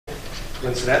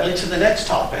coincidentally to the next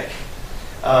topic.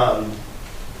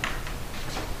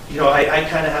 You know, I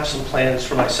kind of have some plans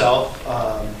for myself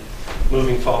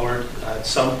moving forward. At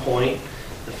some point,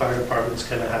 the fire department's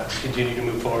going to have to continue to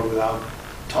move forward without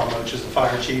Tom Roach as the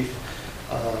fire chief.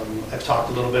 I've talked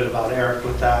a little bit about Eric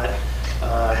with that.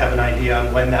 I have an idea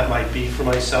on when that might be for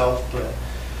myself, but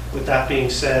with that being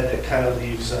said, it kind of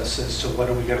leaves us as to what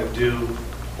are we going to do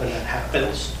when that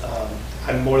happens.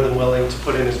 I'm more than willing to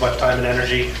put in as much time and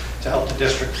energy to help the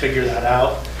district figure that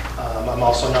out. I'm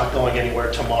also not going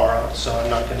anywhere tomorrow, so I'm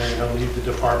not going to leave the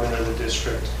department or the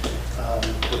district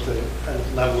with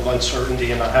a level of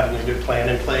uncertainty and not having a good plan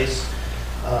in place.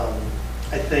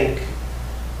 I think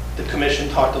the commission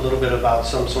talked a little bit about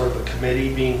some sort of a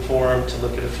committee being formed to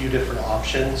look at a few different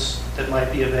options that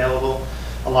might be available.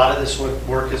 A lot of this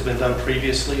work has been done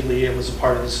previously. Leah was a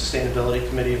part of the sustainability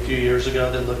committee a few years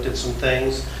ago that looked at some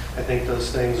things. I think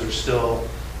those things are still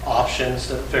options,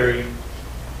 that very,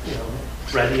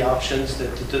 ready options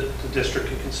that the district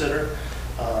could consider.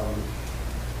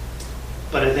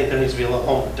 But I think there needs to be a little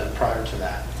homework done prior to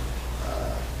that.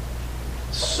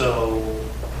 So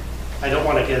I don't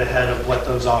want to get ahead of what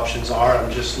those options are.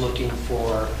 I'm just looking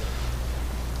for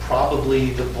probably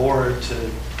the board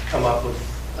to come up with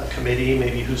a committee,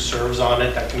 maybe who serves on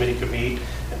it. That committee could meet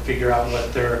and figure out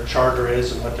what their charter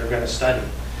is and what they're going to study.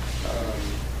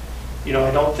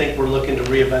 I don't think we're looking to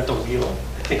reinvent the wheel.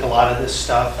 I think a lot of this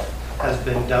stuff has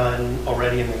been done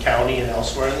already in the county and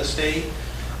elsewhere in the state.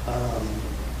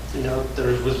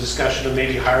 There was discussion of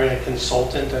maybe hiring a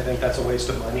consultant. I think that's a waste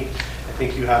of money. I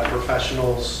think you have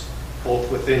professionals both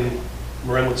within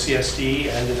Marinwood CSD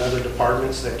and in other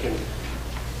departments that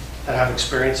have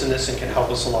experience in this and can help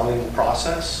us along in the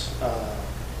process.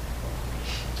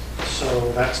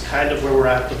 So that's kind of where we're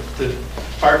at. The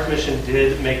Fire Commission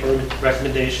did make a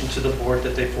recommendation to the board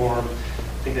that they form.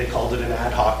 I think they called it an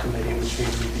ad hoc committee, which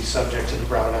means we'd be subject to the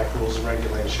Brown Act rules and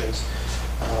regulations.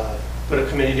 Put a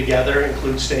committee together,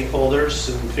 include stakeholders,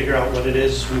 and figure out what it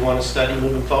is we want to study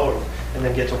moving forward, and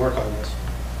then get to work on this.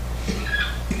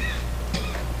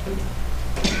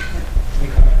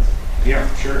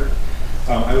 Yeah, sure.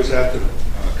 I was at the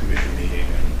commission meeting,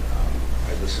 and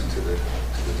I listened to the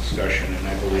discussion, and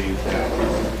I believe that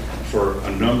for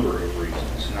a number of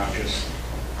reasons, not just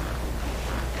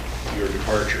your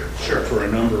departure, sure, for a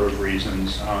number of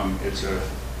reasons, it's a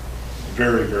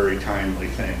very, very timely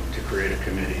thing to create a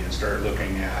committee and start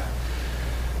looking at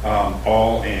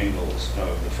all angles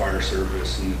of the fire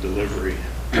service and the delivery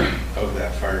of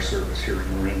that fire service here in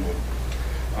Marinwood,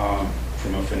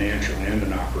 from a financial and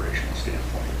an operational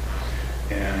standpoint.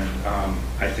 And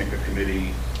I think a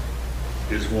committee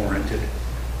is warranted.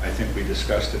 I think we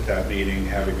discussed at that meeting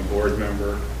having a board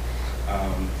member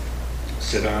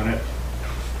sit on it.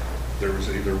 There was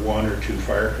either one or two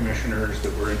fire commissioners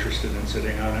that were interested in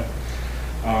sitting on it.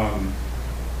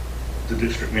 The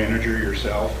district manager,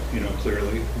 yourself,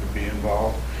 clearly would be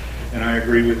involved. And I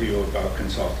agree with you about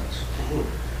consultants.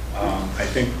 I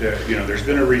think that, there's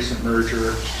been a recent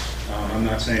merger. I'm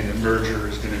not saying that merger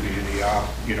is going to be the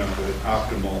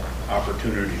optimal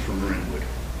opportunity for Marinwood,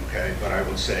 okay? But I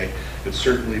would say it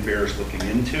certainly bears looking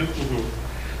into.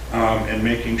 And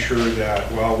making sure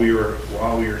that while we were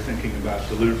thinking about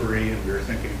delivery and we were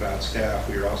thinking about staff,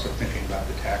 we were also thinking about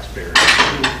the taxpayers.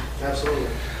 Absolutely.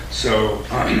 So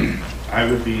I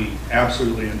would be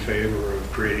absolutely in favor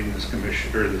of creating this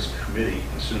commission or this committee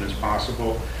as soon as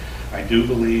possible. I do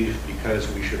believe because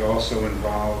we should also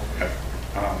involve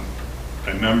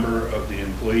a member of the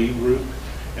employee group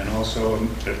and also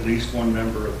at least one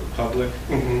member of the public.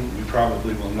 We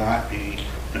probably will not be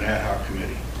an ad hoc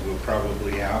committee. Will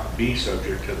probably be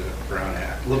subject to the Brown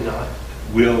Act. Will not.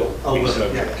 Will be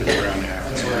subject to the Brown Act.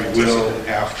 That's and right. We will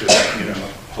have to,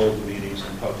 hold the meetings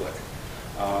in public.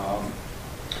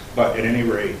 But at any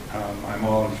rate, I'm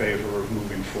all in favor of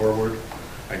moving forward.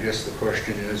 I guess the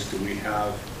question is, do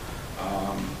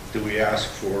we ask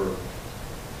for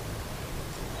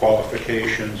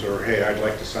qualifications, or hey, I'd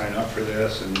like to sign up for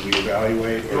this, and we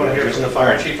evaluate? You want to hear from the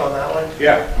fire chief on that one?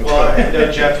 Yeah. Well, I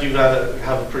know, Jeff, you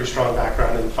have a pretty strong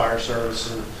background in the fire service,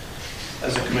 and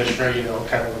as a commissioner,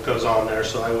 kind of what goes on there.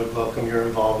 So I would welcome your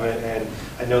involvement. And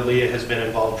I know Leah has been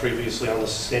involved previously on the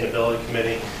sustainability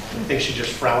committee. I think she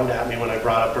just frowned at me when I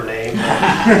brought up her name.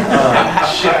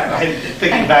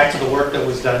 Thinking back to the work that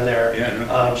was done there,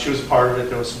 she was a part of it.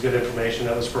 There was some good information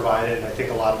that was provided, and I think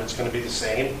a lot of it's going to be the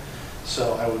same.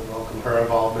 So I would welcome her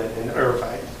involvement, or if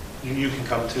you can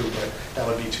come too, but that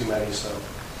would be too many, so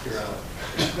you're out.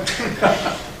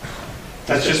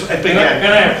 That's just, again,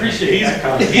 and I appreciate he's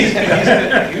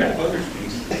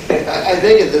good. I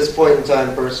think at this point in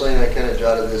time, personally, and I kind of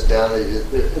jotted this down,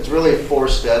 it's really 4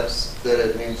 steps that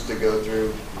it needs to go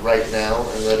through right now,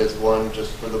 and that is one,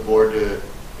 just for the board to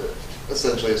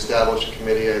essentially establish a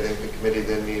committee. I think the committee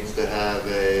then needs to have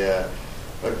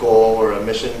a goal or a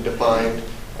mission defined.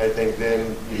 I think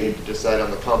then you need to decide on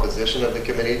the composition of the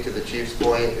committee. To the chief's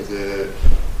point, is it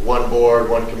 1 board,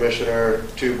 1 commissioner,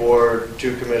 2 board,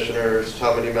 2 commissioners,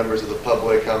 how many members of the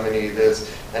public, how many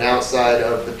this, and outside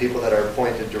of the people that are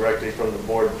appointed directly from the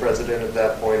board president at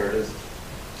that point or his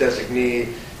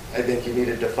designee, I think you need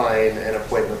to define an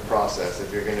appointment process.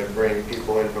 If you're going to bring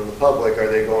people in from the public, are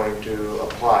they going to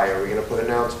apply? Are we going to put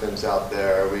announcements out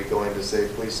there? Are we going to say,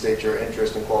 please state your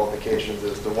interest and qualifications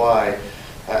as to why?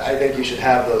 I think you should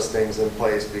have those things in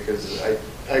place, because I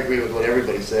agree with what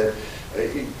everybody said.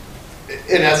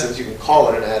 In essence, you can call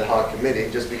it an ad hoc committee.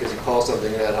 Just because you call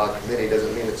something an ad hoc committee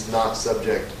doesn't mean it's not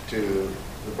subject to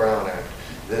the Brown Act.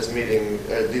 This meeting,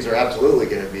 these are absolutely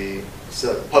going to be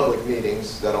public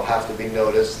meetings that'll have to be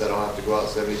noticed, that'll have to go out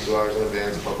 72 hours in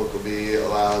advance. The public will be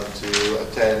allowed to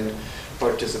attend,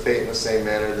 participate in the same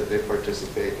manner that they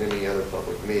participate in any other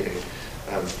public meeting.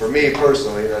 For me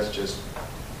personally, that's just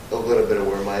a little bit of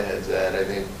where my head's at. I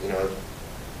think,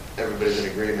 everybody's in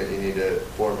agreement. You need to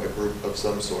form a group of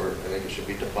some sort. I think it should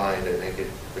be defined. I think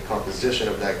the composition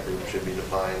of that group should be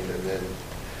defined, and then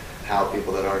how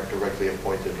people that aren't directly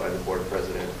appointed by the board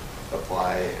president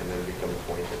apply and then become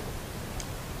appointed.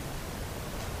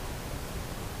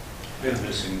 We have a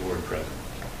missing board president.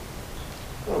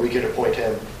 Well, we could appoint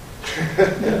him.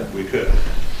 Yeah, we could.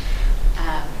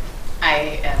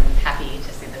 I am happy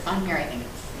to see this on here. I think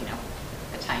it's,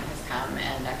 the time has come,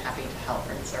 and I'm happy to help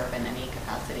and serve in any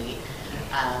capacity.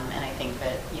 And I think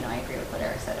that, I agree with what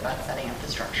Eric said about setting up the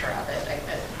structure of it.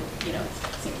 It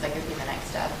seems like it would be the next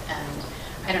step. And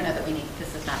I don't know that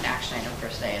this is not an action item per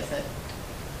se, is it?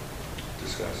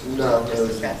 Discuss. No, Just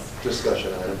discuss.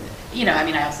 Discussion item.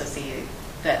 I also see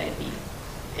that it'd be,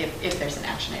 if there's an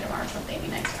action item or something, it'd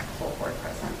be nice to have a full board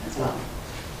present as well.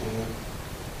 Mm-hmm.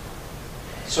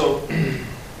 So,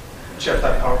 Jeff,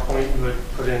 that PowerPoint you had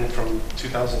put in from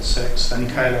 2006,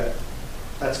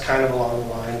 that's kind of along the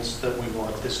lines that we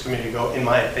want this committee to go, in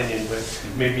my opinion. But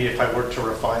maybe if I were to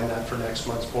refine that for next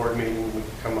month's board meeting, we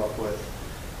could come up with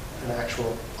an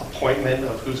actual appointment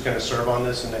of who's going to serve on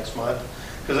this in next month.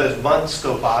 Because as months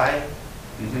go by,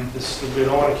 we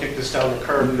don't want to kick this down the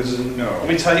curb. Because let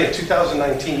me tell you,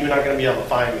 2019, you're not going to be able to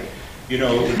find me. It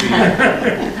would be,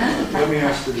 let me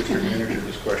ask the district manager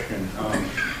this question.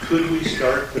 Could we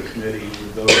start the committee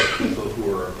with those people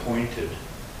who are appointed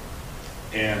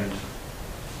and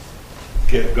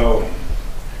get going,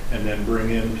 and then bring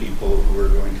in people who are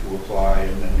going to apply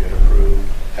and then get approved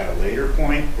at a later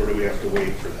point, or do we have to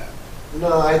wait for that?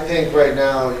 No, I think right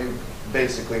now you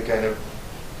basically kind of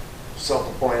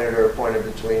self-appointed or appointed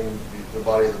between the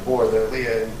body of the board that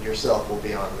Leah and yourself will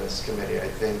be on this committee. I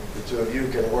think the 2 of you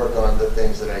can work on the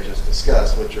things that I just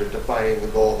discussed, which are defining the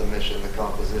goal, the mission, the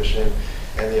composition,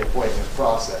 and the appointment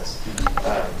process.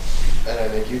 And I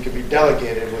think you could be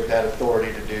delegated with that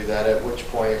authority to do that, at which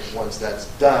point, once that's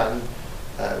done,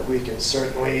 we can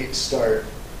certainly start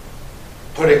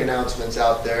putting announcements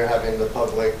out there, having the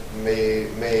public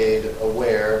made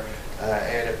aware,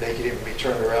 and if they could even be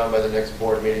turned around by the next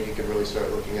board meeting, you could really start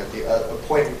looking at the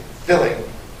appointment, filling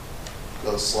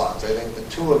those slots. I think the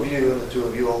 2 of you and the 2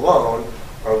 of you alone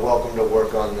are welcome to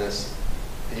work on this.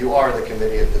 You are the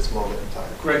committee at this moment in time.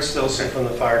 Greg Stilson from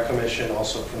the Fire Commission,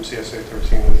 also from CSA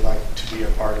 13, would like to be a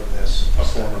part of this. A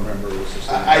former member was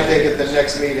sustained. I think at the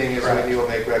next meeting is when you'll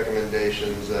make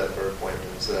recommendations for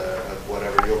appointments of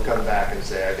whatever. You'll come back and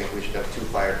say, I think we should have 2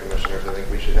 fire commissioners. I think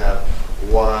we should have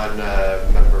 1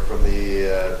 member from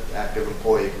the active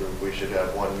employee group. We should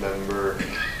have 1 member,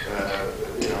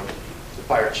 the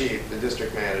fire chief, the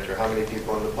district manager. How many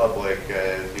people in the public?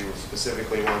 Do you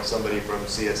specifically want somebody from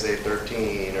CSA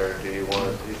 13, or do you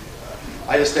want?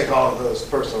 I just think all of those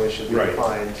personally should be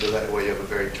defined, so that way you have a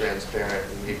very transparent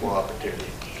and equal opportunity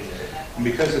community. And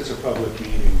because it's a public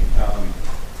meeting,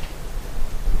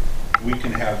 we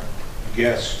can have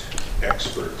guest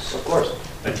experts, Of course.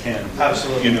 attend.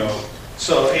 Absolutely.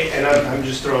 So, and I'm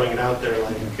just throwing it out there,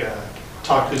 like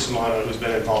Todd Cusimano, who's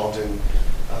been involved in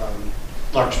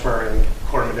Larkspur and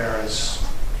Corte Madeira's,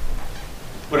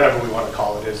 whatever we want to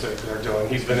call it, is that they're doing.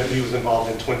 He was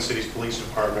involved in Twin Cities Police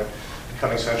Department,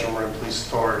 becoming Central Marin Police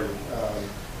Authority.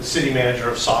 The city manager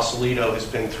of Sausalito has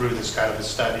been through this kind of a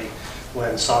study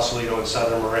when Sausalito and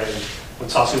Southern Marin, when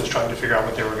Sausalito was trying to figure out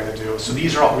what they were going to do. So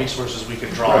these are all resources we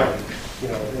could draw on,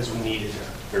 as we needed.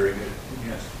 Very good.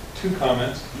 Yes. 2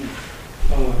 comments.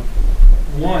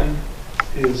 One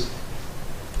is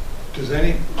do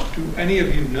any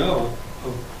of you know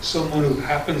of someone who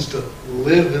happens to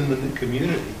live in the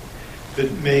community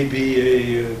that may be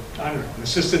a, I don't know, an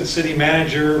assistant city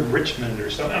manager in Richmond or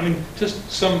something? I mean,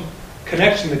 just some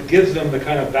connection that gives them the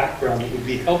kind of background that would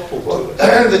be helpful to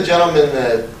us. The gentleman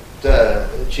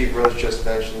that Chief Roach just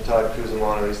mentioned, Todd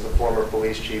Cusimano, he's the former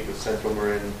police chief of Central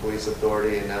Marin Police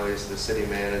Authority, and now he's the city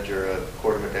manager of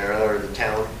Corte Madera, or the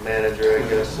town manager, I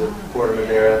guess, of Corte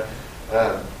Madera.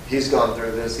 He's gone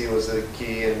through this. He was a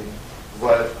key in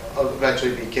what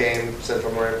eventually became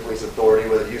Central Marin Police Authority,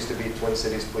 what it used to be Twin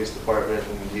Cities Police Department,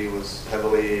 and he was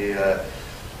heavily,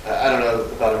 I don't know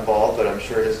about involved, but I'm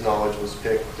sure his knowledge was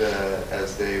picked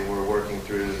as they were working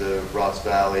through the Ross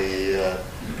Valley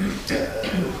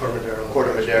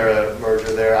Corte Madera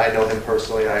merger there. I know him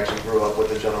personally. I actually grew up with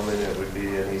the gentleman. It would be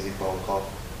an easy phone call.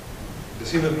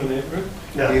 Does he live in the neighborhood?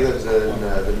 No. He lives in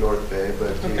the North Bay,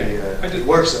 but he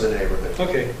works in the neighborhood.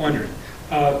 Okay, wondering.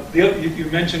 You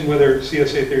mentioned whether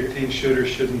CSA 13 should or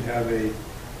shouldn't have a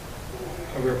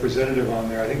representative on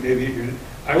there. I think maybe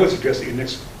I would suggest at your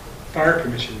next fire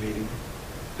commission meeting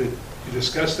that you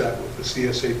discuss that with the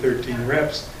CSA 13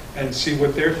 reps and see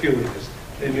what their feeling is.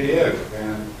 He did,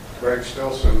 and Greg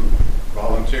Stilson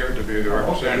volunteered to be the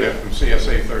representative from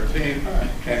CSA 13,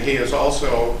 and he is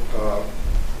also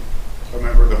a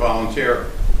member of the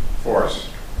volunteer force.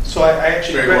 So I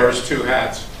actually... So he wears two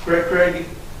hats.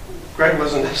 Greg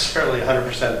wasn't necessarily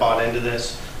 100% bought into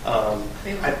this.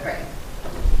 We want Greg.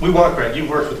 We want Greg. You've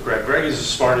worked with Greg. Greg is a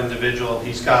smart individual.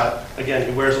 He's got, again,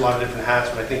 he wears a lot of different hats,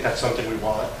 but I think that's something we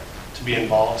want to be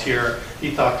involved here.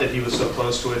 He thought that he was so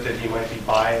close to it that he might be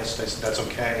biased. I said, that's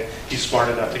okay. He's smart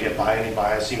enough to get by any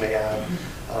bias he may have.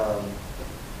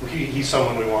 He's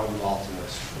someone we want involved in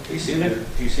this.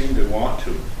 He seemed to want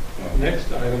to.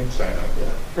 Next item. Sign up. Yeah.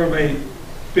 From a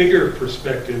bigger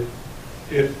perspective,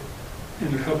 if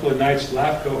in a couple of nights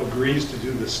LAFCO agrees to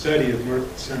do the study of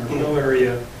North Center Hill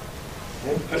area,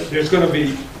 there's going to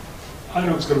be, I don't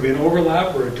know, it's going to be an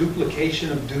overlap or a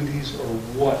duplication of duties or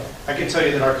what? I can tell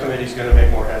you that our committee's going to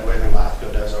make more headway than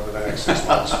LAFCO does over the next 6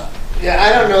 months. Yeah,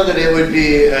 I don't know that it would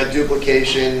be a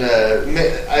duplication.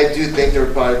 I do think there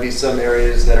would probably be some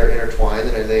areas that are intertwined,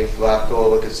 and I think LAFCO will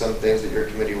look at some things that your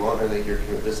committee won't, and I think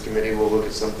this committee will look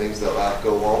at some things that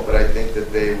LAFCO won't, but I think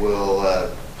that they will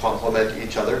complement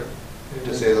each other,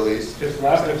 to say the least. If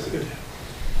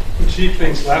the chief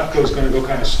thinks LAFCO is going to go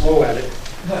kind of slow at it,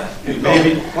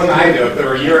 maybe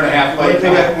They're a year and a half late.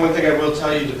 One thing I will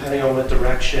tell you, depending on what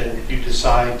direction you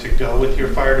decide to go with your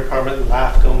fire department,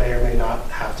 LAFCO may or may not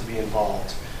have to be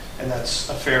involved. And that's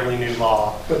a fairly new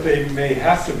law. but they may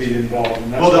have to be involved.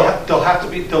 And that's Well,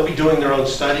 they'll be doing their own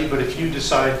study, but if you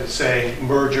decide to, say,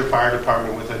 merge your fire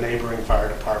department with a neighboring fire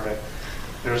department,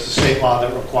 there's a state law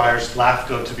that requires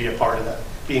LAFCO to be a part of that,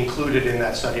 be included in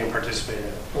that study and participate in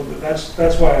it. Well,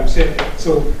 that's why I'm saying,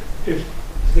 so if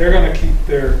they're going to keep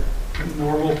their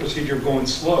normal procedure going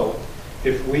slow,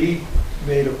 if we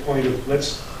made a point of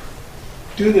let's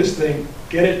do this thing,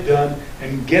 get it done,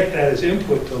 and get that as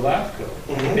input to LAFCO,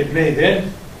 it may then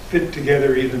fit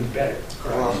together even better.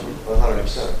 Well,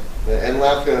 100%. And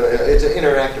LAFCO, it's an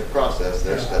interactive process,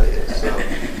 their study is. So,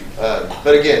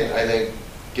 but again, I think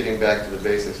getting back to the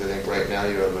basics, I think right now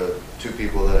you have two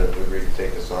people that have agreed to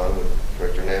take this on with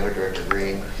Director Naylor, Director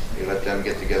Green. You let them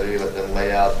get together, you let them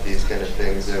lay out these kind of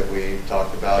things that we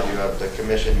talked about. You have the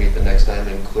commission meet the next time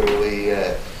and clearly,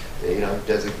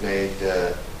 designate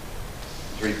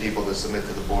 3 people to submit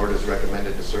to the board as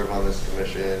recommended to serve on this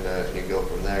commission, and you go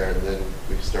from there, and then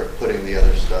we can start putting the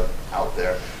other stuff out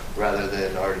there rather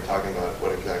than already talking about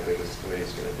what exactly this committee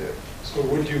is going to do. So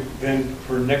would you then,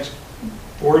 for next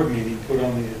board meeting, put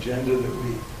on the agenda that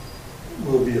we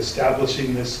will be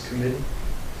establishing this committee?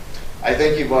 I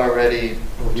think you've already,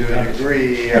 to a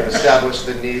degree, have established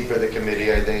the need for the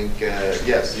committee. I think,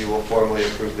 yes, you will formally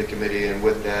approve the committee, and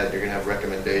with that, you're going to have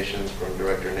recommendations from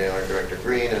Director Naylor and Director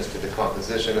Green as to the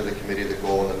composition of the committee, the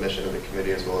goal and the mission of the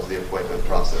committee, as well as the appointment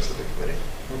process of the committee.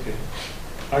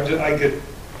 Okay.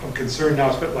 I'm concerned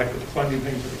now, it's like with the funding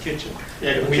thing for the kitchen.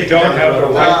 Yeah, If we don't have the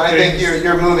right I think things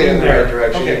you're moving in the there. right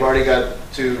direction. Okay. You've already got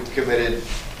 2 committed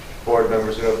board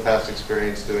members who have past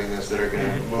experience doing this that are going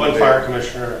to move One it. fire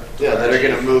commissioner. Yeah, that are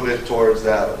going to move it towards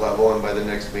that level, and by the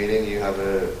next meeting, you have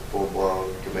a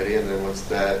full-blown committee, and then once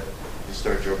that, you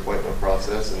start your appointment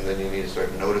process, and then you need to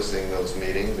start noticing those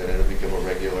meetings, and it'll become a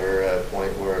regular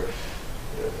point where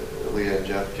Leah and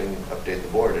Jeff can update the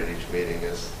board at each meeting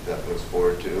as that moves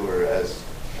forward too, or as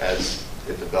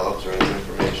it develops or as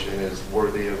information is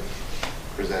worthy of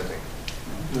presenting.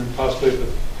 And then possibly at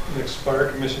the next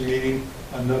fire commission meeting,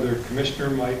 another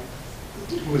commissioner might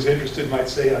who is interested might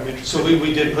say, I'm interested. So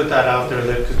we did put that out there,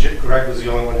 that because Greg was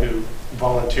the only one who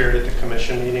volunteered at the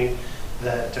commission meeting,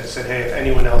 that I said, hey, if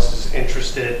anyone else is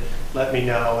interested, let me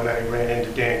know. And I ran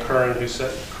into Dan Curran, who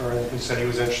said he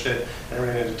was interested, and I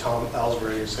ran into Tom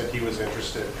Ellsbury, who said he was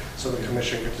interested. So the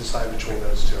commission could decide between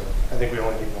those two. I think we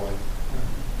only need one.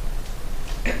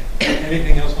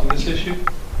 Anything else on this issue?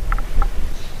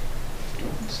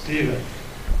 Stephen?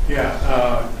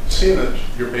 Yeah, seeing that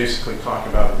you're basically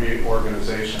talking about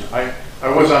reorganization, I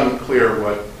was unclear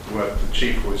what the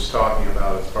chief was talking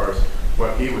about as far as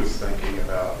what he was thinking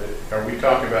about. Are we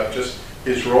talking about just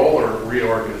his role or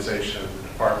reorganization of the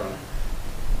department?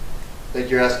 I think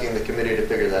you're asking the committee to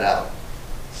figure that out.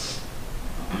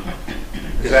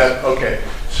 Is that okay?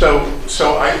 So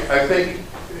I think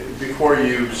before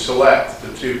you select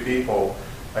the two people,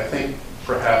 I think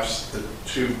perhaps the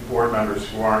two board members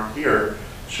who aren't here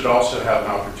should also have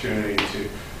an opportunity to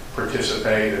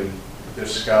participate and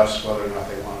discuss whether or not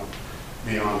they want to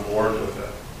be on board with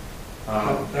it.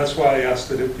 That's why I asked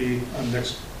that it be on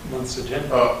next month's agenda.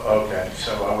 Oh, okay.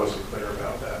 So I wasn't clear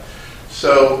about that.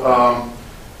 So,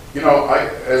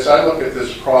 as I look at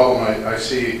this problem, I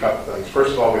see a couple things.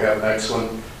 First of all, we have an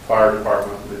excellent fire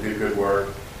department. They do good work.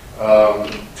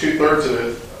 2/3 of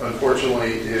it,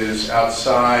 unfortunately, is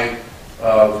outside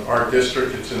of our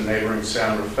district. It's in neighboring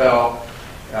San Rafael.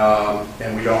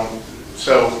 And we don't,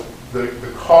 so the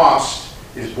cost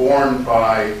is borne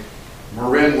by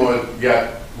Marinwood,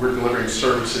 yet we're delivering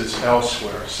services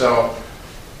elsewhere. So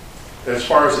as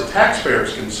far as the taxpayer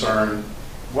is concerned,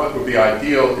 what would be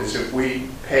ideal is if we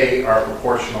pay our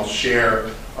proportional share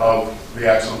of the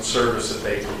excellent service that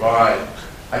they provide.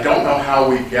 I don't know how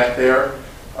we get there,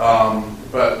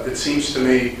 but it seems to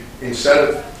me,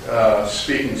 instead of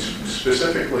speaking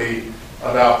specifically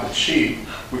about the chief,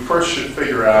 we first should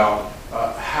figure out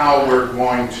how we're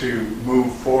going to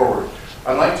move forward.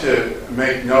 I'd like to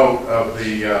make note of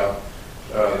the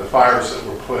fires that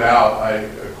were put out.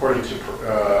 According to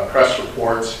press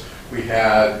reports, we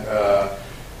had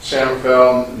San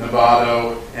Rafael,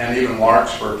 Novato, and even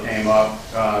Larkspur came up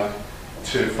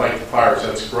to fight the fires.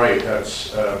 That's great.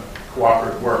 That's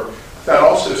cooperative work. That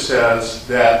also says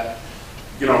that,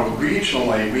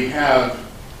 regionally we have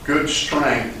good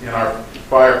strength in our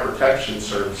fire protection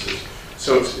services.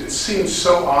 So it seems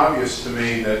so obvious to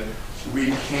me that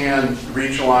we can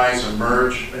regionalize or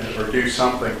merge or do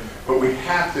something, but we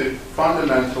have to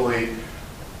fundamentally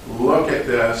look at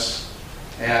this,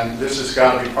 and this has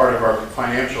got to be part of our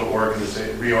financial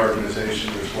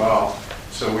reorganization as well,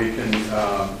 so we can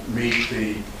meet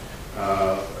the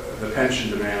pension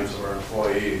demands of our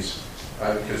employees,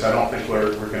 because I don't think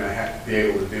we're going to be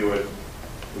able to do it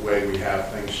the way we have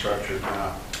things structured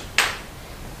now.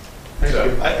 Thank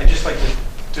you. I'd just like to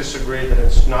disagree that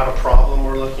it's not a problem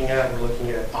we're looking at. We're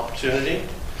looking at opportunity,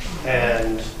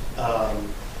 and I'll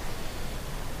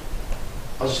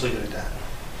just leave it at that.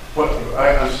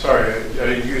 I'm sorry, I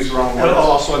used the wrong And words.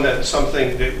 also, and that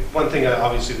one thing that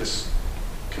obviously this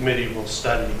committee will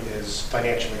study is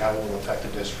financially how it will affect the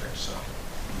district. So.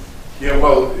 Yeah,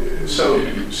 well, so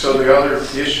the other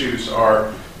issues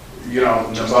are,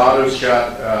 Nevada's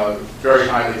got very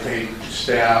highly paid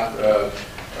staff.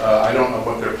 I don't know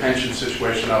what their pension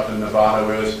situation up in Nevada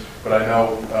is, but I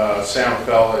know San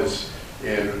Rafael is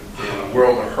in a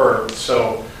world of hurt.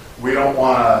 So we don't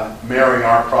want to marry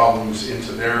our problems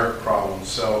into their problems.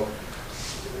 So,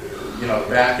 the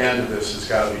back end of this has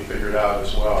got to be figured out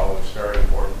as well. It's very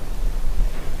important.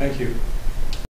 Thank you.